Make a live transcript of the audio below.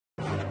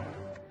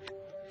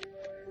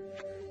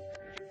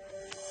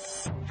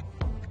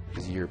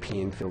a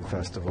European Film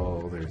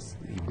Festival, there's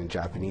even a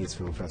Japanese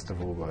Film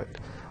Festival, but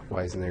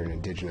why isn't there an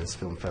Indigenous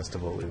Film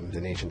Festival in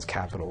the nation's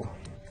capital?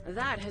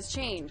 That has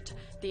changed.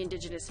 The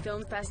Indigenous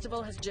Film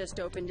Festival has just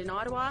opened in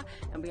Ottawa,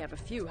 and we have a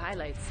few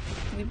highlights.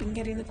 We've been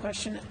getting the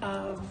question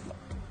of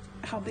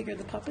how big are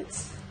the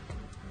puppets?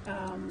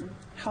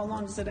 How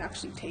long does it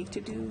actually take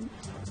to do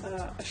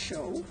a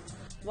show?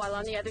 While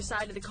on the other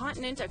side of the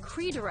continent, a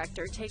Cree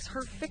director takes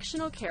her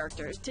fictional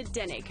characters to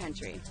Dene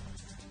country.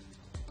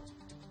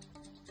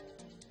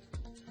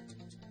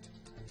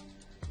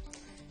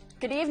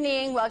 Good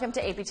evening. Welcome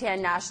to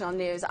APTN National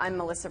News. I'm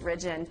Melissa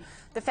Ridgen.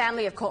 The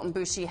family of Colton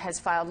Boushie has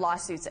filed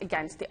lawsuits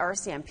against the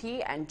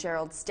RCMP and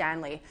Gerald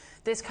Stanley.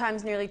 This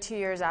comes nearly 2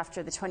 years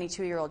after the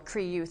 22-year-old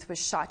Cree youth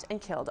was shot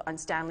and killed on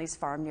Stanley's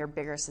farm near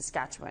Biggar,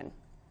 Saskatchewan.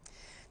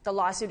 The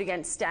lawsuit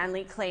against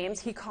Stanley claims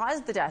he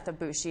caused the death of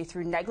Boushie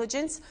through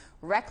negligence,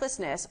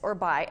 recklessness, or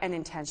by an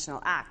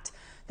intentional act.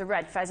 The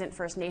Red Pheasant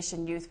First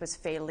Nation youth was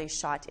fatally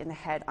shot in the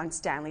head on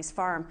Stanley's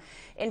farm.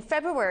 In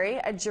February,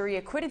 a jury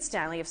acquitted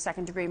Stanley of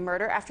second-degree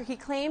murder after he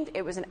claimed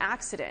it was an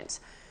accident.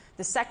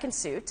 The second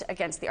suit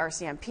against the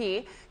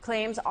RCMP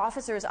claims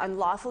officers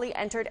unlawfully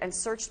entered and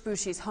searched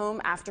Boushie's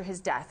home after his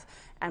death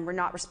and were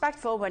not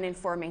respectful when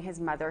informing his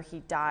mother he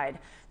died.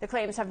 The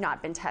claims have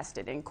not been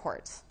tested in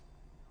court.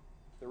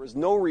 There was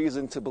no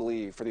reason to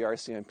believe for the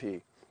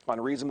RCMP,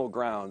 on reasonable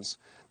grounds,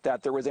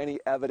 that there was any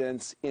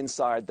evidence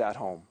inside that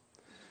home.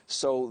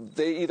 So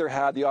they either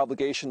had the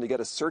obligation to get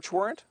a search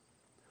warrant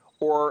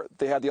or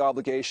they had the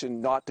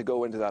obligation not to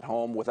go into that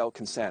home without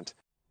consent.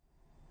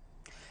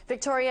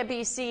 Victoria,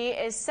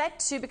 BC is set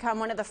to become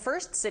one of the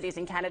first cities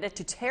in Canada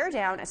to tear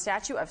down a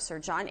statue of Sir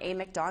John A.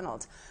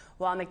 Macdonald.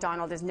 While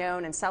Macdonald is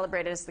known and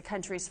celebrated as the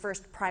country's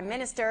first prime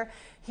minister,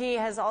 he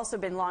has also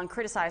been long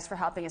criticized for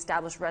helping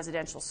establish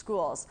residential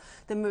schools.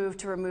 The move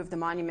to remove the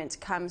monument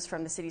comes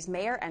from the city's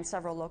mayor and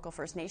several local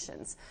First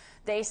Nations.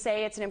 They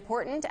say it's an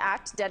important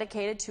act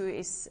dedicated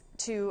to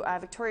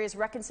Victoria's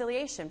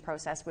reconciliation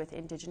process with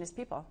Indigenous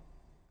people.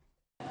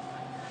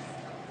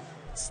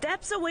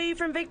 Steps away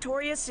from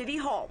Victoria City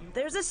Hall,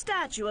 there's a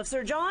statue of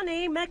Sir John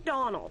A.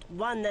 Macdonald,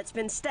 one that's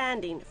been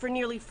standing for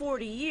nearly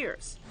 40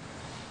 years.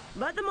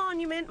 But the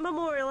monument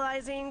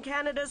memorializing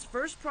Canada's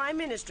first Prime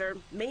Minister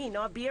may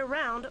not be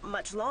around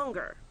much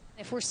longer.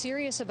 If we're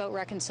serious about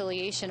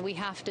reconciliation, we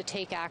have to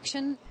take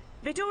action.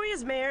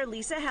 Victoria's Mayor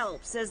Lisa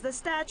Help says the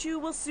statue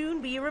will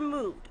soon be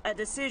removed, a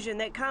decision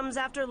that comes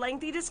after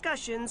lengthy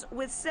discussions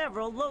with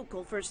several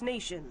local First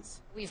Nations.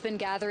 We've been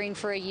gathering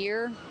for a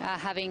year,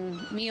 having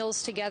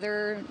meals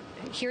together,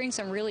 hearing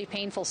some really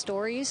painful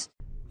stories.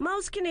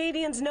 Most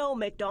Canadians know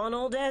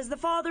Macdonald as the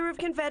father of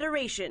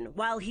Confederation.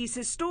 While he's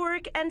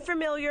historic and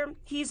familiar,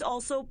 he's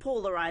also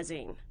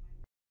polarizing.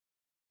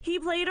 He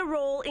played a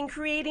role in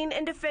creating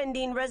and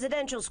defending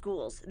residential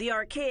schools. The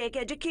archaic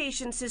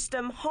education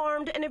system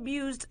harmed and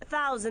abused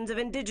thousands of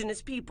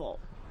Indigenous people.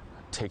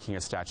 Taking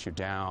a statue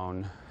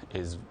down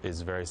is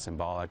very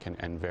symbolic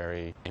and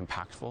very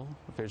impactful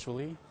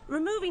visually.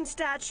 Removing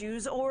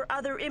statues or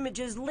other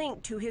images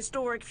linked to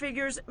historic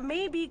figures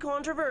may be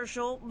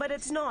controversial, but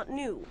it's not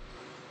new.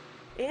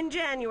 In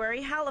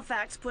January,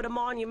 Halifax put a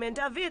monument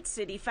of its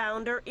city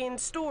founder in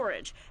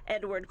storage.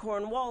 Edward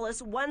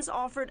Cornwallis once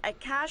offered a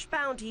cash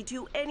bounty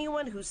to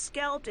anyone who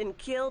scalped and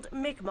killed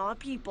Mi'kmaq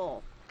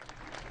people.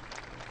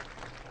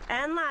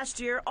 And last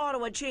year,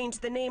 Ottawa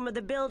changed the name of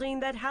the building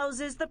that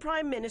houses the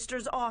Prime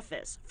Minister's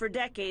office. For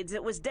decades,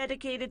 it was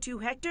dedicated to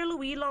Hector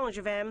Louis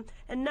Langevin,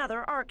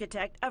 another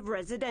architect of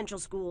residential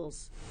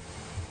schools.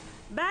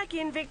 Back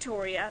in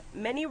Victoria,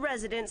 many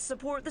residents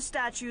support the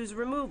statue's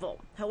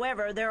removal.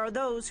 However, there are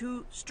those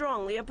who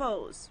strongly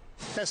oppose.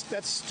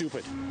 That's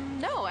stupid.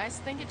 No, I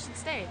think it should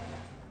stay.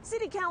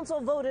 City Council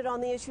voted on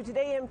the issue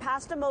today and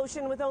passed a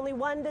motion with only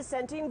one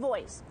dissenting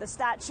voice. The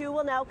statue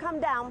will now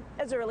come down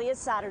as early as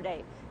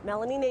Saturday.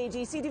 Melanie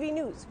Nagy, CTV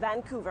News,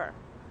 Vancouver.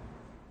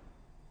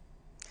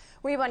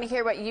 We want to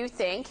hear what you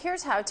think.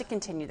 Here's how to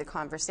continue the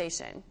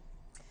conversation.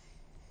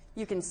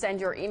 You can send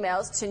your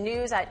emails to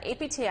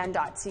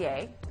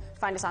news@aptn.ca.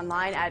 Find us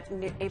online at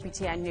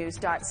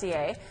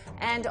aptnnews.ca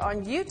and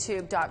on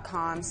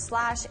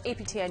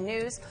youtube.com/APTN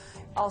News.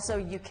 Also,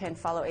 you can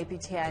follow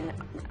APTN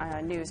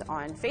News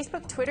on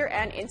Facebook, Twitter,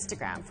 and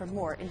Instagram for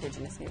more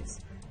Indigenous news.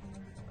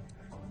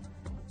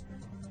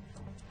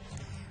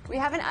 We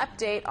have an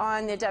update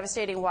on the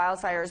devastating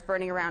wildfires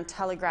burning around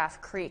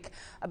Telegraph Creek,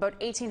 about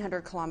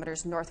 1,800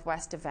 kilometers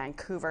northwest of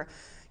Vancouver.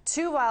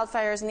 2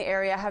 wildfires in the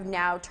area have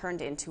now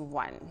turned into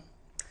 1.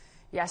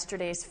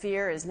 Yesterday's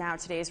fear is now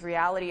today's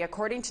reality.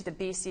 According to the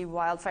BC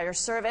Wildfire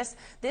Service,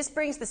 this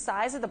brings the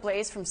size of the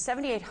blaze from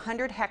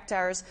 7,800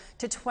 hectares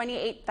to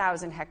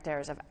 28,000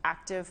 hectares of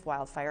active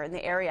wildfire in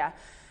the area.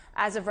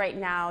 As of right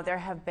now, there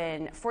have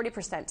been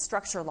 40%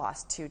 structure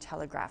loss to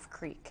Telegraph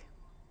Creek.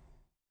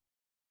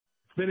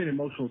 It's been an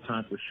emotional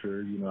time for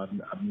sure. You know,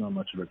 I'm not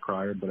much of a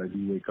crier, but I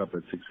do wake up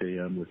at 6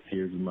 a.m. with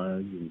tears in my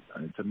eyes.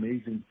 And it's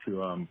amazing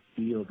to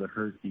feel the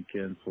hurt you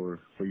can for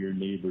your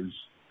neighbors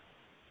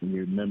and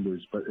your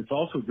members. But it's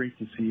also great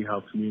to see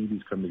how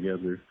communities come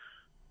together.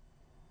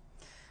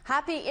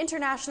 Happy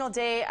International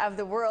Day of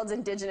the World's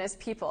Indigenous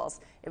Peoples.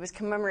 It was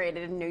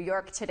commemorated in New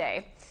York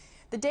today.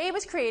 The day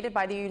was created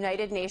by the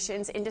United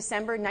Nations in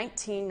December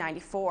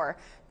 1994.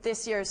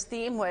 This year's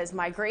theme was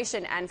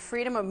migration and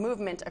freedom of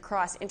movement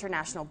across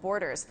international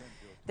borders.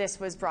 This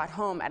was brought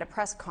home at a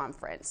press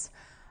conference.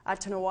 A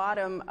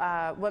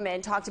Tanawadam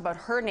woman talked about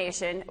her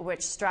nation,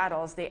 which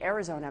straddles the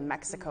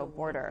Arizona-Mexico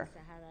border.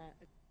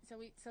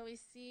 So we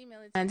see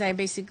military. And I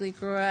basically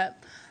grew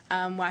up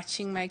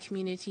watching my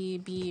community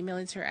be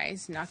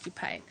militarized and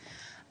occupied.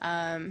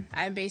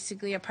 I'm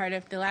basically a part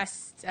of the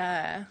last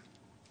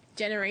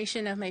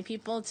generation of my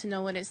people to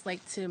know what it's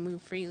like to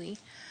move freely.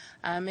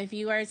 If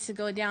you are to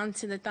go down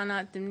to the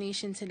Tanawadam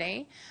Nation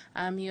today,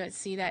 you would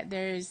see that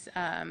there's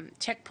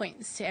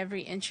checkpoints to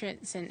every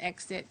entrance and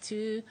exit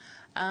to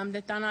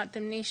the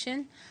Tanawadam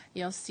Nation.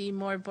 You'll see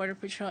more Border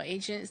Patrol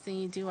agents than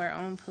you do our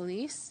own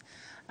police.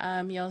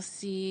 You'll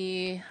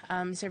see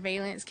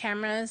surveillance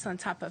cameras on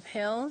top of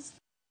hills.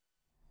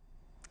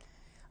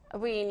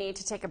 We need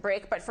to take a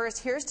break, but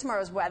first, here's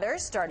tomorrow's weather,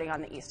 starting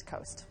on the East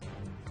Coast.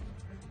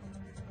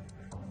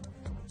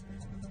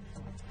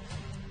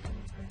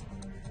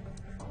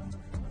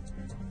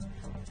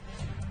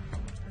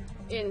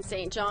 In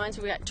St. John's,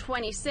 we got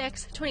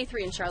 26,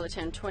 23 in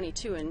Charlottetown,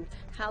 22 in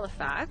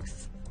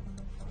Halifax,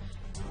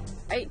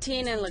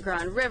 18 in La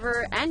Grande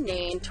River and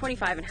Nain,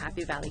 25 in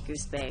Happy Valley,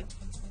 Goose Bay.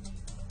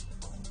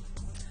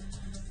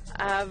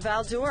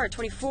 Val-d'Or,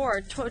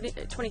 24,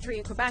 23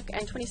 in Quebec,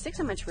 and 26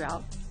 in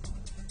Montreal.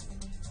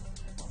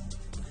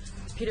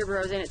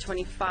 Peterborough's in at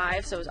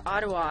 25, so is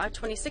Ottawa,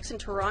 26 in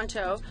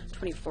Toronto,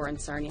 24 in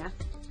Sarnia.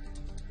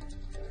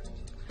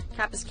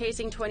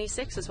 Kapuskasing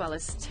 26, as well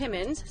as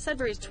Timmins.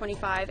 Sudbury's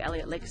 25,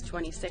 Elliott Lake's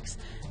 26,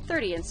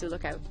 30 in Sioux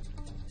Lookout.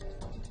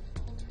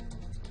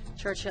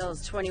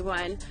 Churchill's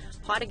 21,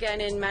 hot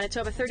again in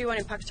Manitoba, 31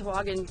 in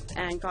Pucktawagan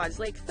and God's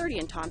Lake, 30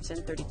 in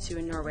Thompson, 32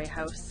 in Norway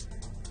House.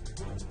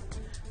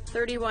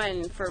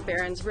 31 for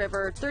Barons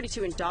River,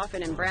 32 in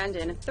Dauphin and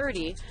Brandon,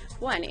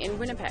 31 in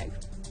Winnipeg.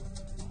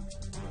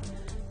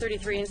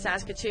 33 in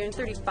Saskatoon,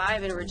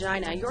 35 in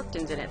Regina.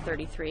 Yorkton's in at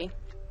 33.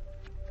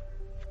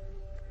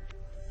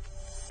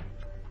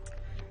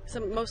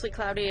 Some mostly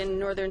cloudy in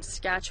northern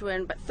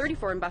Saskatchewan, but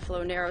 34 in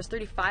Buffalo Narrows,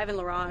 35 in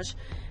La Ronge,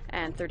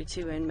 and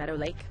 32 in Meadow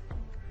Lake.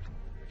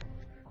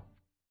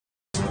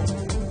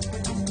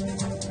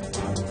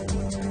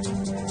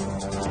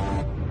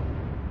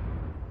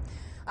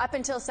 Up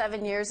until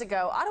 7 years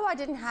ago, Ottawa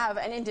didn't have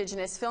an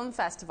Indigenous Film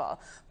Festival,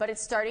 but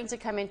it's starting to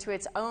come into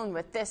its own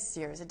with this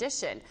year's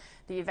edition.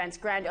 The event's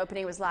grand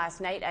opening was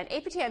last night, and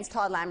APTN's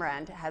Todd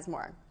Lamarand has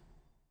more.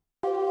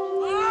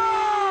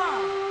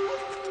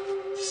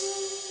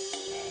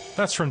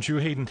 That's from Drew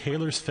Hayden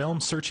Taylor's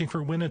film Searching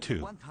for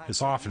Winnetou,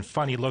 his often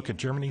funny look at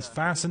Germany's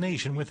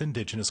fascination with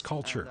Indigenous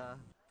culture.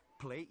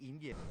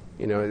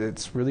 You know,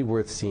 it's really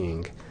worth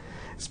seeing,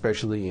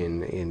 especially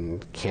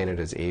in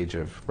Canada's age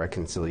of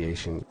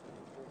reconciliation.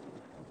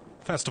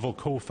 Festival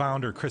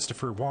co-founder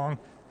Christopher Wong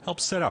helped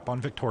set up on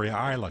Victoria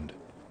Island.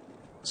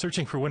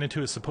 Searching for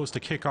Winnetou is supposed to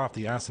kick off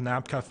the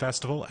Asanabka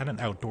Festival at an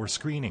outdoor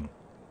screening,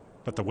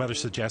 but the weather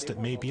suggests it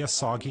may be a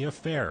soggy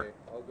affair.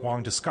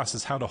 Wong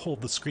discusses how to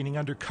hold the screening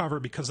under cover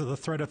because of the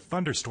threat of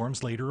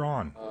thunderstorms later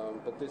on.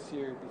 But this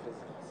year, because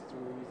since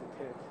we're using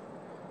pit,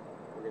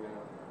 we're going to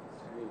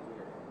screen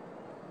here,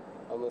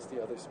 unless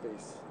the other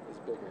space is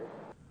bigger.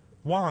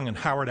 Wong and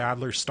Howard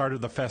Adler started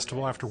the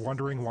festival after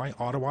wondering why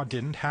Ottawa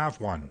didn't have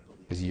one.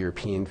 There's a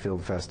European Film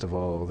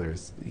Festival,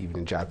 there's even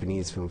a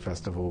Japanese Film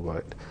Festival,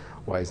 but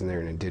why isn't there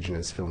an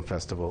Indigenous Film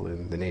Festival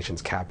in the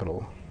nation's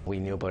capital? We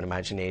knew about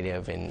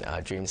Imaginative and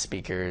Dream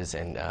Speakers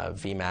and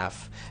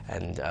VMAF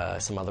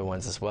and some other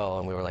ones as well,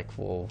 and we were like,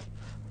 well,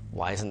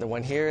 why isn't there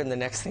one here? And the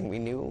next thing we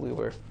knew, we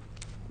were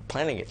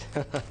planning it.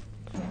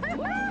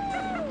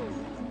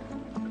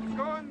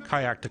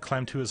 Kayak to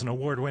Klemtu is an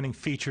award-winning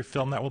feature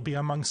film that will be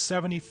among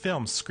 70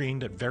 films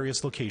screened at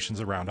various locations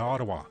around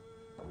Ottawa.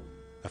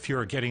 A few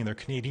are getting their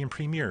Canadian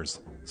premieres,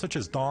 such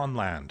as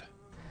Dawnland.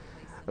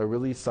 A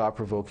really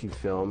thought-provoking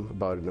film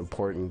about an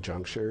important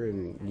juncture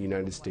in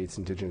United States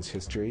Indigenous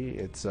history.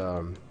 It's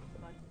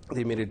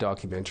they made a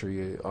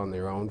documentary on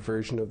their own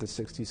version of the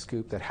 60s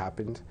scoop that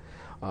happened,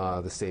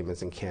 the same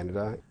as in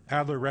Canada.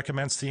 Adler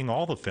recommends seeing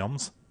all the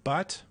films,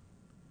 but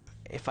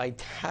if I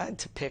had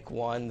to pick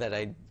one that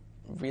I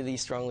really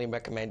strongly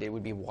recommend, it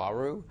would be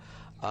Waru.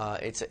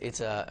 It's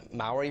a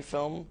Maori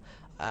film,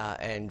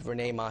 and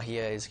Renee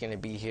Mahia is going to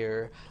be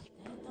here.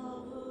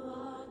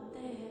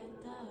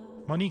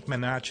 Monique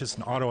Menach is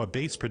an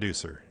Ottawa-based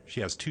producer.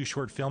 She has 2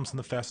 short films in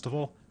the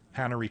festival,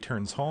 Hannah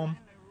Returns Home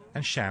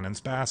and Shannon's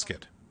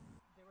Basket.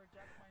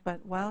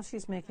 But while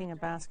she's making a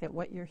basket,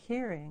 what you're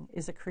hearing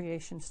is a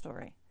creation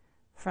story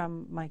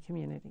from my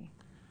community.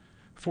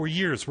 For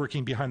years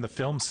working behind the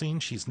film scene,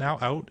 she's now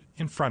out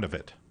in front of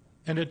it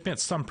and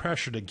admits some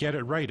pressure to get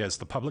it right as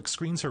the public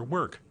screens her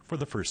work for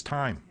the first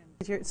time.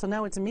 So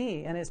now it's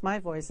me and it's my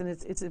voice, and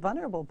it's a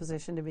vulnerable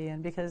position to be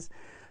in because,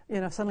 you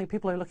know, suddenly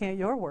people are looking at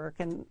your work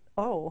and,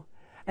 oh,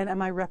 and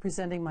am I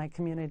representing my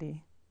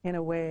community in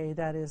a way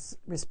that is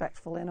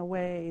respectful, in a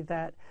way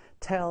that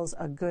tells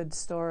a good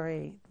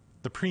story.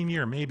 The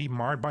premiere may be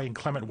marred by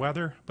inclement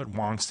weather, but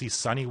Wong sees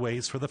sunny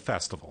ways for the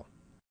festival.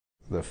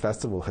 The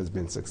festival has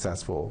been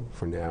successful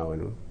for now,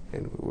 and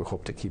we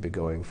hope to keep it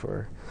going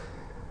for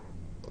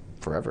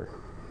forever.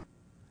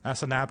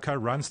 ASNABCA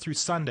runs through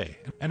Sunday,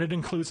 and it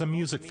includes a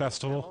music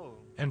festival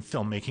and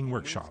filmmaking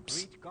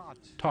workshops.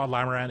 Todd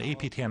Lamoran,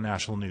 APTN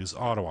National News,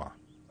 Ottawa.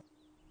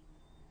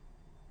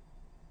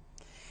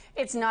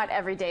 It's not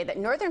every day that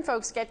Northern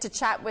folks get to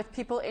chat with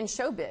people in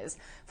showbiz.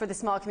 For the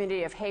small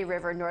community of Hay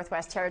River,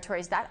 Northwest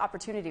Territories, that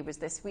opportunity was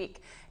this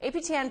week.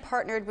 APTN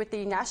partnered with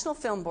the National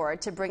Film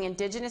Board to bring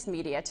Indigenous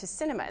media to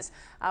cinemas.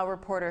 Our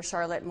reporter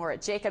Charlotte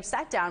Morit-Jacobs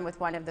sat down with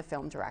one of the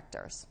film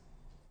directors.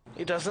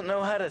 He doesn't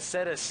know how to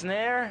set a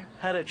snare,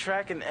 how to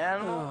track an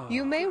animal.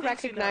 You may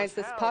recognize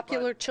this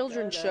popular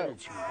children's show.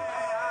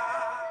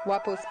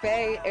 Wapos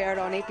Bay aired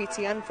on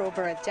APTN for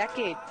over a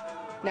decade.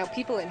 Now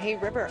people in Hay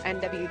River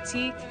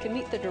NWT can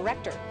meet the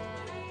director.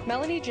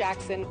 Melanie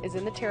Jackson is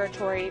in the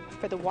territory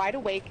for the Wide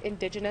Awake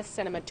Indigenous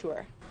Cinema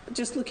Tour.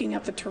 Just looking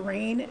at the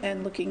terrain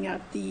and looking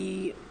at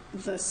the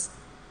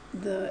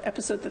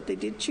episode that they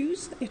did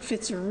choose, it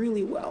fits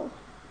really well.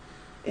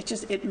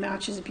 It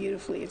matches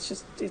beautifully.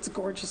 It's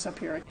gorgeous up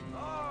here.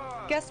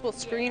 Guests will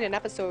screen an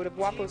episode of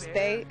Wapos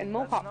Bay and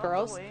Mohawk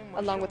Girls,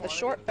 along with a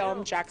short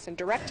film Jackson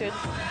directed,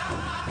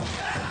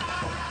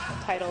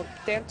 titled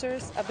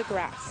Dancers of the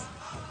Grass.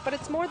 But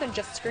it's more than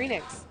just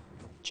screenings.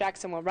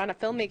 Jackson will run a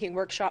filmmaking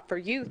workshop for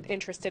youth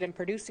interested in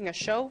producing a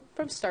show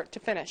from start to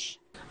finish.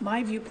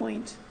 My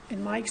viewpoint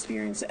and my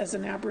experience as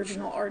an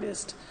Aboriginal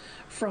artist,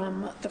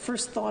 from the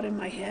first thought in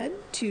my head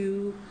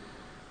to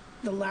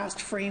the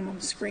last frame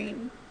on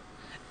screen,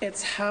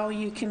 it's how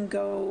you can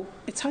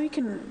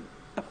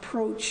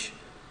approach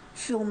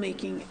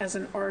filmmaking as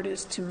an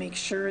artist to make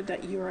sure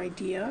that your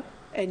idea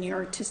and your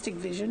artistic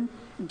vision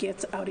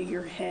gets out of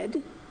your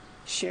head,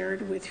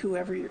 shared with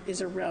whoever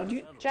is around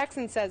you.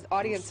 Jackson says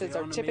audiences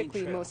are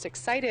typically most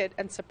excited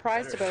and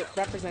surprised about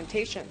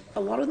representation. A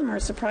lot of them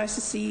are surprised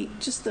to see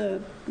just the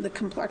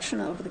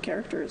complexion of the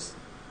characters,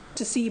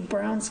 to see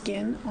brown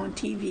skin on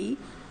TV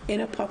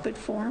in a puppet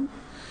form,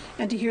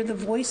 and to hear the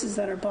voices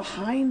that are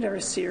behind our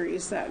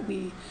series that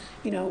we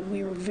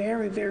were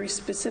very, very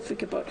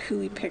specific about who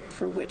we picked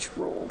for which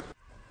role.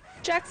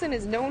 Jackson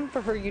is known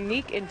for her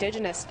unique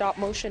Indigenous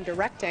stop-motion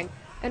directing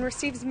and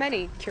receives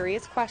many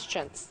curious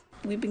questions.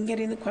 We've been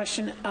getting the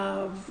question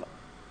of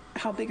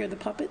how big are the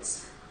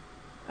puppets?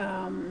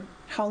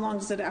 How long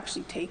does it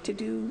actually take to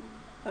do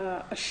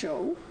a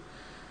show?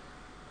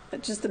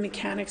 Just the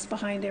mechanics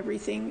behind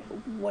everything.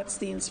 What's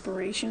the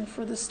inspiration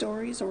for the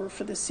stories or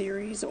for the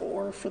series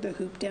or for the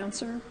hoop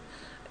dancer?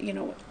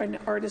 An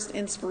artist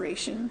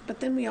inspiration. But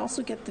then we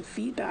also get the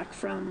feedback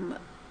from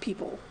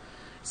people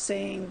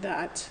saying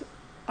that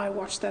I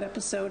watched that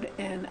episode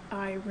and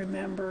I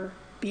remember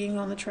being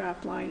on the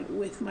trap line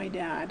with my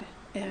dad.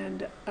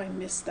 And I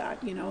miss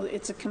that.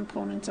 It's a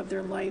component of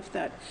their life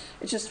that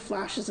it just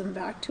flashes them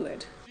back to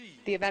it.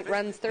 The event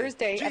runs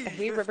Thursday at the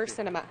Hay River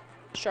Cinema.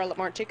 Charlotte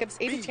Morit-Jacobs,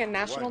 APTN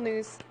National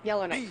News,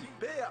 Yellowknife.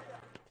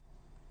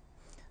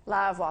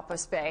 La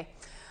Wapos Bay.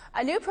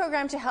 A new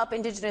program to help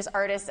Indigenous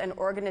artists and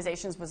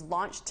organizations was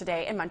launched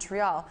today in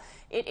Montreal.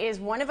 It is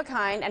one of a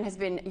kind and has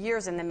been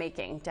years in the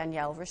making.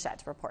 Danielle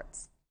Rochette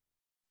reports.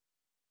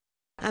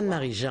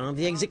 Anne-Marie Jean,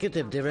 the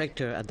executive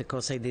director at the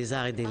Conseil des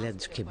Arts et des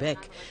Lettres du Québec,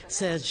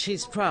 says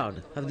she's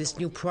proud of this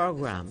new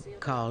program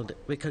called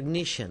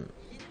Recognition.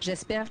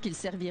 J'espère qu'il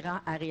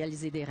servira à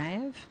réaliser des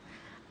rêves,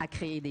 à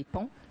créer des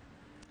ponts,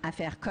 à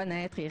faire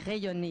connaître et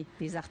rayonner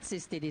des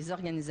artistes et des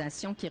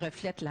organisations qui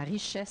reflètent la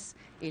richesse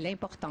et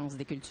l'importance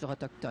des cultures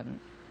autochtones.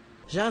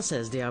 Jean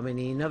says there are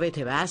many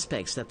innovative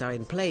aspects that are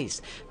in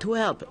place to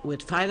help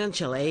with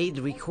financial aid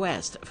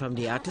requests from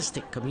the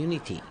artistic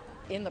community.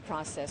 In the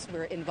process,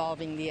 we're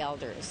involving the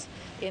elders.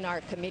 In our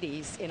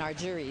committees, in our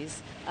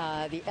juries,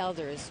 the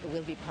elders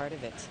will be part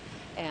of it.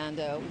 And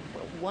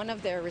one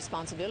of their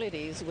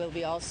responsibilities will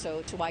be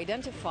also to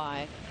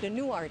identify the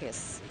new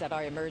artists that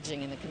are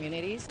emerging in the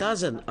communities.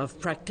 Dozens of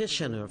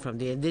practitioners from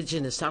the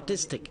Indigenous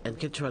artistic and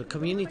cultural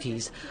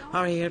communities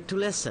are here to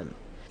listen.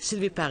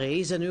 Sylvie Paré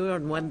is a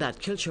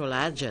Huron-Wendat cultural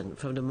agent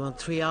from the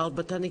Montreal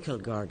Botanical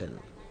Garden.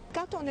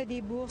 Quand on a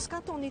des bourses,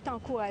 quand on est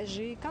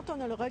encouragé, quand on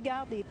a le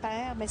regard des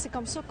pairs, c'est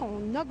comme ça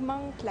qu'on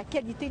augmente la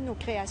qualité de nos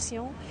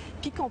créations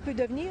puis qu'on peut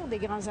devenir des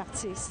grands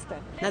artistes.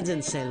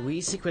 Nadine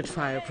Saint-Louis, Secret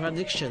Fire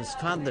Productions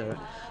founder,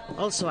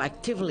 also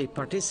actively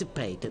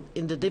participated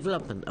in the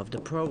development of the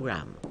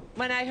program.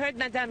 When I heard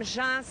Madame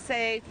Jean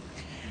say,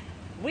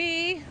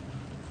 we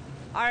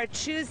are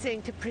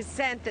choosing to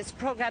present this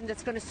program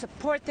that's going to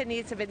support the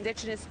needs of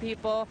Indigenous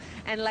people,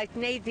 and like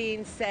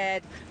Nadine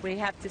said, we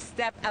have to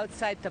step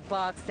outside the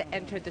box to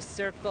enter the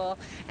circle,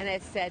 and I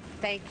said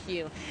thank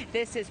you.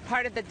 This is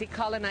part of the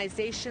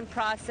decolonization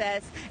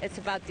process. It's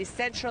about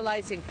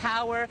decentralizing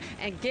power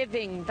and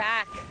giving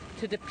back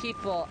to the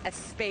people a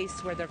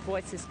space where their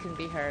voices can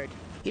be heard.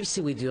 Yves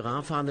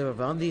Siwi-Durand, founder of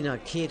Andina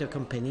Theatre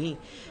Company,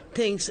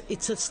 thinks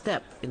it's a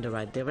step in the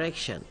right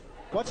direction.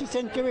 What is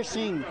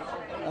encouraging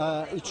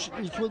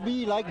it will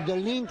be like the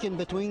link in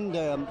between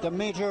the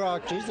major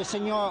artists, the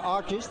senior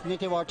artists,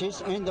 native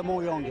artists, and the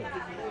more younger.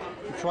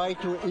 Try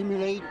to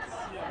emulate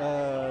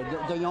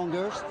the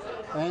youngers,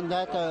 and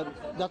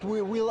that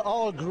we will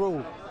all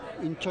grow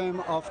in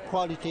terms of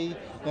quality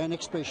and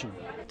expression.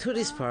 Through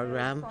this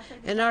program,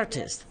 an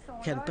artist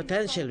can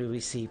potentially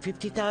receive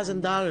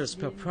 $50,000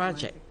 per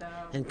project,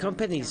 and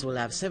companies will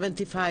have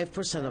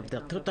 75% of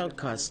the total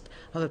cost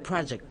of a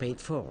project paid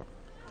for.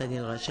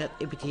 Danielle Rochette,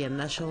 APTN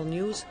National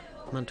News,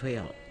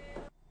 Montreal.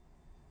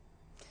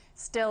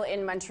 Still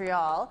in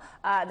Montreal,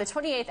 the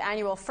 28th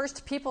annual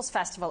First Peoples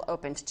Festival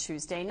opened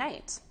Tuesday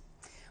night.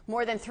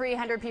 More than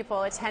 300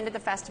 people attended the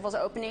festival's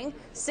opening.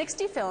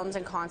 60 films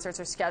and concerts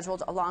are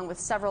scheduled, along with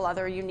several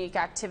other unique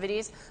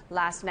activities.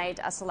 Last night,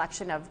 a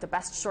selection of the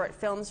best short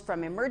films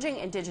from emerging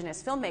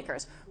Indigenous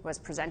filmmakers was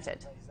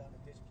presented.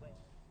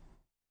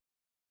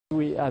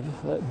 We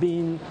have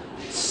been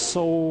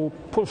so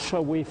pushed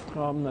away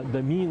from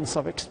the means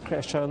of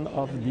expression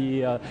of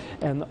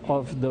and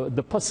of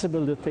the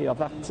possibility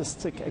of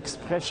artistic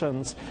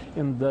expressions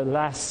in the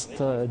last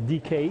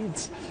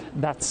decades.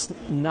 That's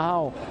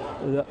now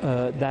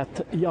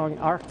that young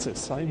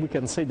artists, we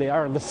can say they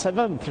are the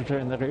seventh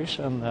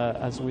generation,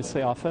 as we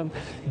say often,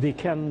 they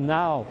can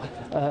now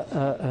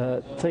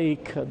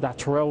take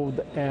that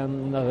road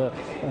and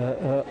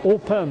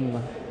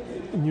open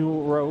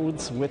new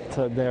roads with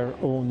their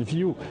own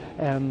view,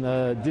 and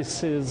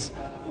this is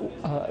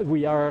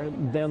we are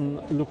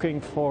then looking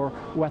for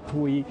what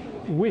we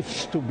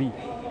wish to be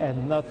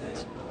and not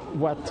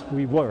what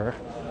we were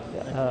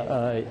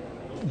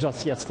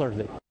just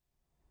yesterday.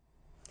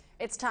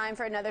 It's time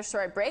for another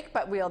short break,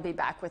 but we'll be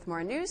back with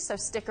more news, so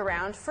stick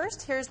around.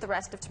 First, here's the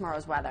rest of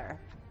tomorrow's weather.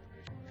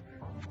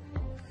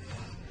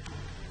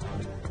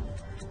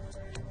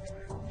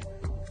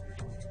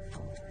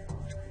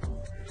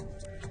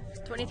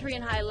 23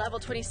 in High Level,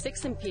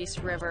 26 in Peace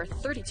River,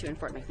 32 in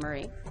Fort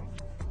McMurray,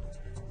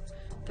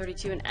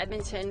 32 in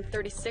Edmonton,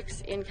 36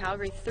 in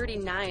Calgary,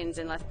 39s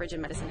in Lethbridge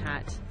and Medicine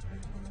Hat.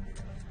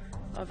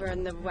 Over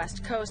on the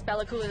west coast,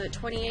 Bella Coola is at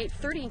 28,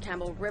 30 in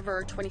Campbell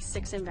River,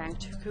 26 in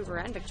Vancouver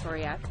and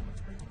Victoria,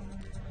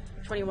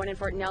 21 in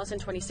Fort Nelson,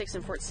 26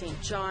 in Fort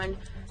St. John.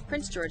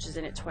 Prince George is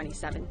in at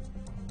 27.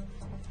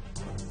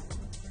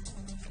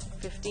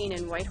 15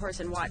 in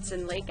Whitehorse and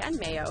Watson Lake and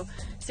Mayo,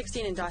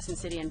 16 in Dawson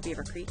City and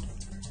Beaver Creek.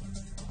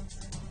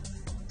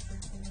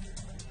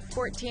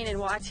 14 in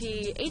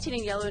Wauhee, 18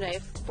 in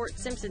Yellowknife, Fort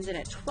Simpson's in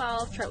at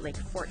 12, Trout Lake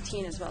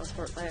 14 as well as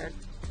Fort Laird.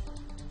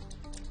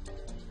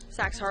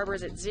 Sax Harbor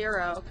is at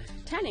 0,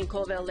 10 in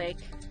Colville Lake,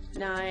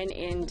 9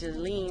 in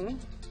Deline,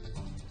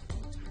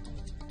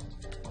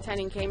 10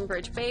 in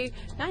Cambridge Bay,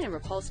 9 in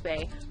Repulse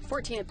Bay,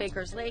 14 at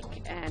Baker's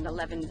Lake, and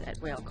 11 at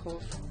Whale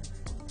Cove.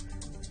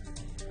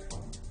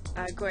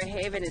 Goy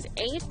Haven is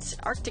 8,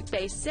 Arctic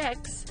Bay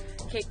 6,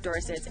 Cape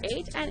Dorset's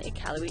 8, and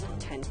Iqaluit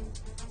 10.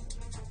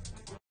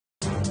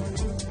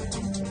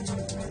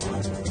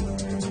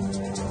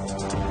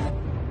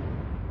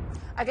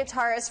 A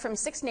guitarist from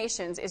Six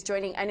Nations is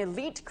joining an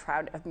elite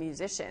crowd of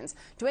musicians.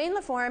 Dwayne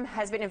LaForme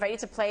has been invited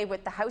to play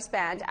with the house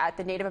band at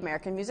the Native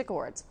American Music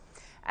Awards.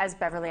 As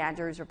Beverly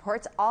Andrews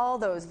reports, all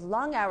those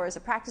long hours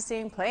of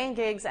practicing, playing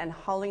gigs, and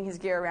hauling his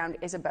gear around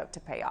is about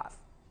to pay off.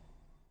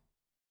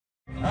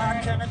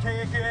 I can't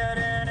take it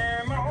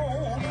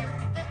anymore.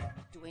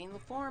 Dwayne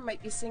LaForme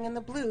might be singing the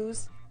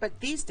blues, but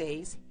these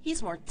days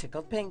he's more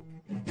tickled pink.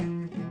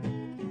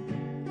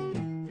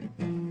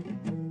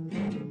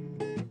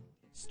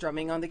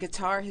 Strumming on the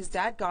guitar his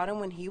dad got him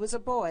when he was a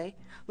boy,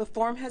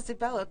 LaForme has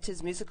developed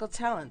his musical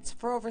talents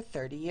for over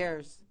 30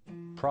 years.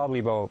 Probably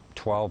about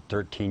 12,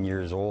 13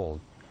 years old,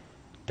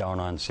 down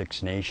on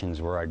Six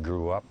Nations where I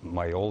grew up.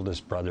 My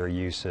oldest brother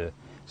used to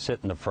sit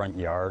in the front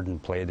yard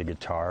and play the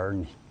guitar,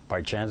 and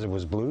by chance it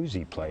was blues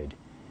he played.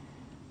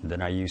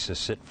 Then I used to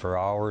sit for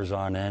hours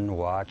on end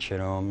watching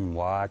him,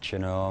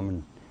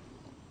 and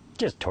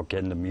just took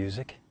in the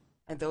music.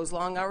 And those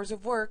long hours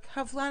of work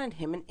have landed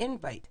him an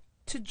invite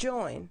to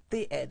join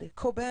the Ed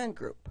Coban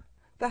Group,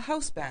 the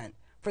house band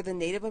for the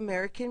Native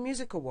American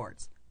Music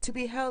Awards, to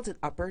be held in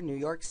Upper New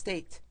York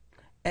State.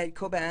 Ed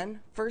Coban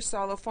first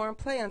saw LaForme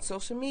play on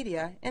social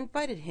media and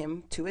invited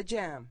him to a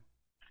jam.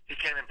 He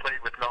came and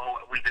played with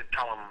we didn't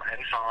tell him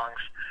any songs,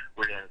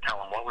 we didn't tell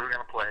him what we were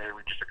going to play,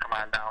 we just said, come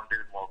on down, dude,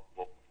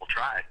 we'll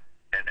try.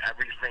 And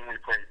everything we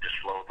played just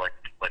flowed like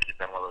he'd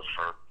been with us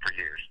for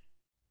years.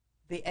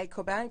 The Ed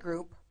Coban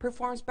Group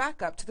performs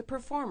backup to the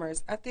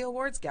performers at the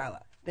awards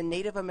gala. The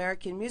Native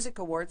American Music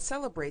Awards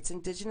celebrates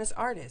Indigenous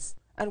artists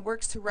and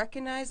works to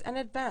recognize and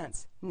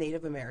advance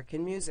Native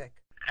American music.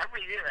 Every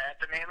year at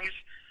the NAMMYs,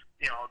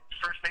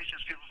 First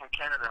Nations people from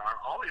Canada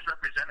are always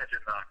represented in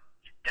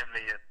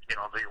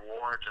the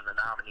awards and the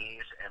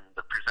nominees and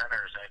the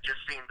presenters. And it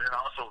just seemed, it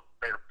also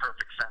made a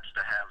perfect sense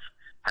to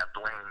have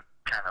Dwayne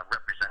kind of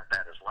represent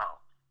that as well.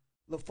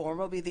 LaForme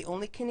will be the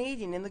only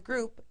Canadian in the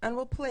group and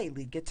will play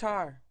lead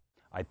guitar.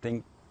 I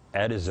think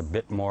Ed is a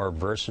bit more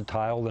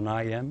versatile than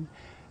I am,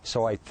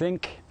 so I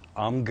think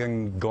I'm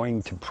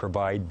going to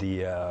provide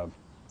the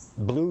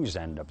blues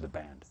end of the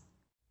band.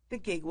 The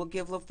gig will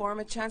give La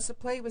Forme a chance to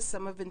play with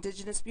some of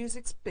Indigenous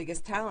music's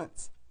biggest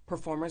talents.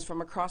 Performers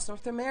from across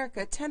North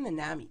America attend the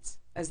NAMIs,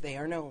 as they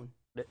are known.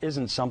 It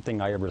isn't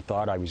something I ever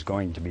thought I was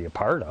going to be a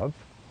part of.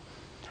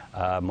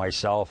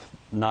 Myself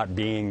not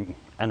being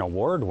an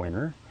award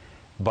winner,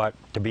 but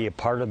to be a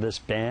part of this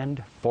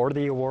band for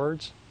the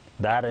awards,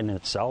 that in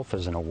itself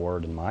is an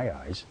award in my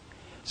eyes.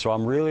 So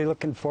I'm really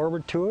looking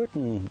forward to it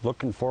and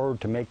looking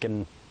forward to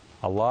making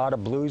a lot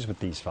of blues with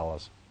these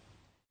fellas.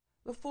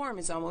 La Forme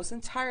is almost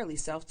entirely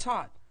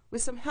self-taught,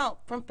 with some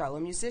help from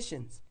fellow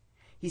musicians.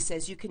 He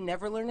says you can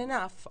never learn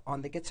enough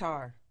on the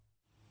guitar.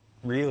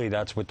 Really,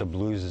 that's what the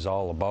blues is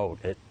all about.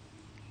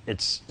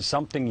 It's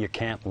something you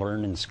can't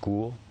learn in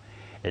school.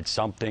 It's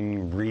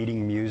something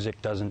reading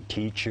music doesn't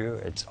teach you.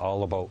 It's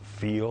all about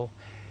feel.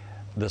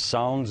 The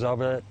sounds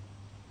of it,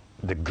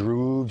 the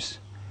grooves,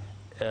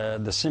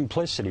 the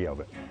simplicity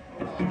of it.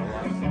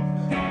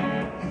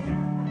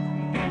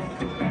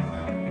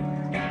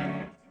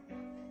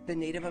 The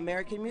Native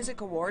American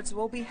Music Awards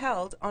will be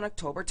held on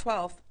October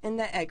 12th in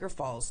Niagara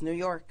Falls, New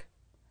York.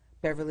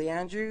 Beverly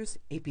Andrews,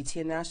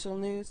 APTN National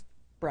News,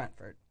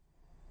 Brantford.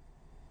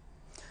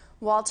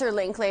 Walter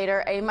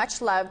Linklater, a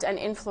much-loved and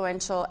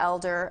influential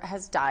elder,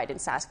 has died in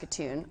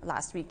Saskatoon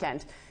last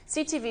weekend.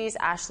 CTV's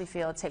Ashley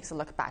Field takes a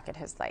look back at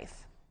his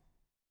life.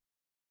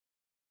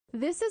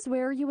 This is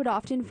where you would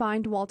often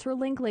find Walter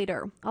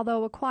Linklater.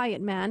 Although a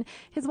quiet man,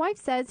 his wife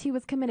says he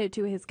was committed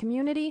to his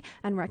community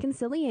and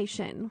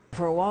reconciliation.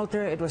 For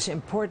Walter, it was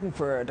important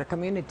for the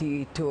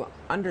community to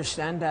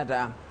understand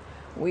that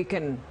we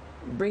can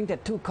bring the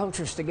two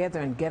cultures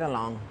together and get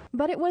along.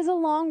 But it was a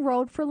long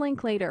road for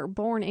Linklater,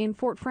 born in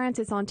Fort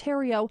Francis,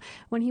 Ontario,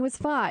 when he was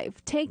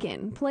 5,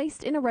 taken,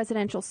 placed in a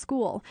residential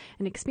school,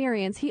 an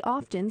experience he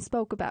often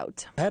spoke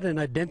about. I had an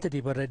identity,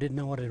 but I didn't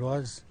know what it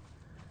was.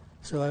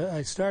 So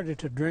I started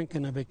to drink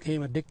and I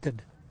became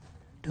addicted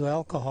to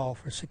alcohol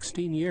for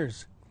 16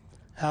 years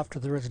after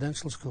the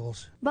residential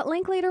schools. But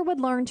Linklater would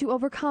learn to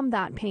overcome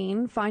that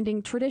pain,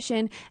 finding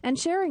tradition and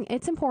sharing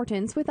its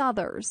importance with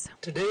others.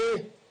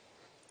 Today,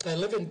 I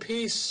live in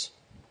peace.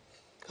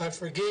 I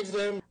forgave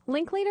them.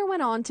 Linklater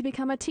went on to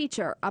become a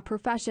teacher, a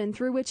profession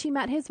through which he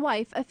met his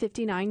wife of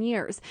 59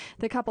 years.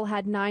 The couple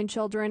had 9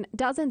 children,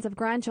 dozens of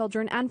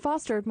grandchildren, and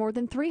fostered more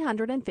than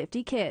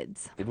 350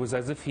 kids. It was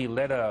as if he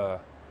lit a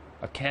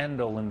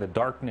candle in the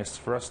darkness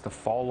for us to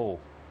follow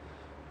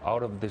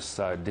out of this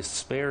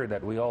despair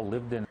that we all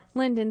lived in.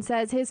 Lyndon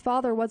says his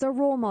father was a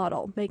role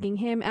model, making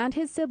him and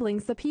his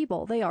siblings the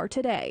people they are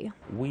today.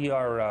 We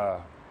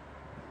are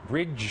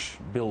bridge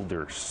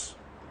builders,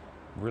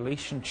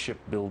 relationship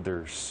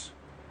builders.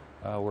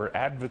 We're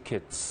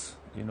advocates,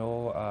 you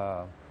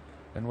know,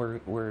 and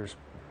we're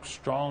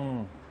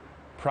strong,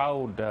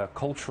 proud,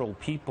 cultural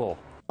people.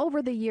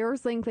 Over the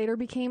years, Linklater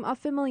became a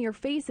familiar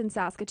face in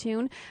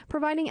Saskatoon,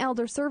 providing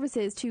elder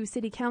services to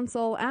City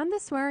Council and the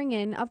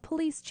swearing-in of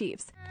police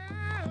chiefs.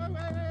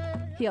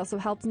 He also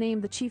helped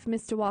name the Chief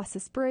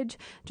Mistawassis Bridge,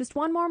 just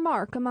one more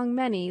mark among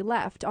many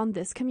left on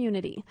this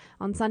community.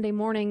 On Sunday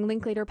morning,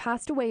 Linklater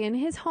passed away in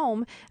his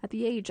home at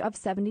the age of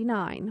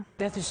 79.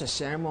 Death is a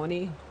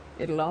ceremony.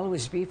 It'll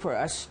always be for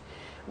us.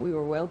 We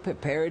were well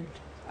prepared.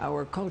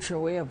 Our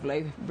cultural way of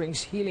life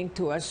brings healing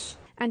to us.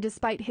 And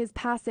despite his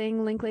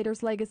passing,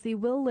 Linklater's legacy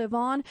will live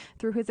on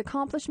through his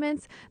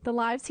accomplishments, the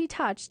lives he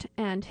touched,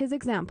 and his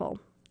example.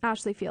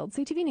 Ashley Field,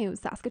 CTV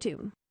News,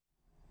 Saskatoon.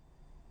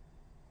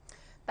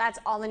 That's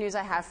all the news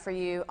I have for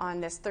you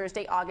on this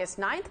Thursday, August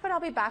 9th, but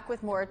I'll be back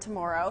with more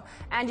tomorrow.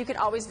 And you can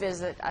always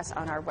visit us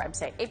on our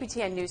website,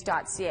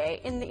 aptnnews.ca,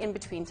 in the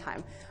in-between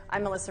time.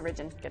 I'm Melissa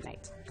Ridgen. Good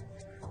night.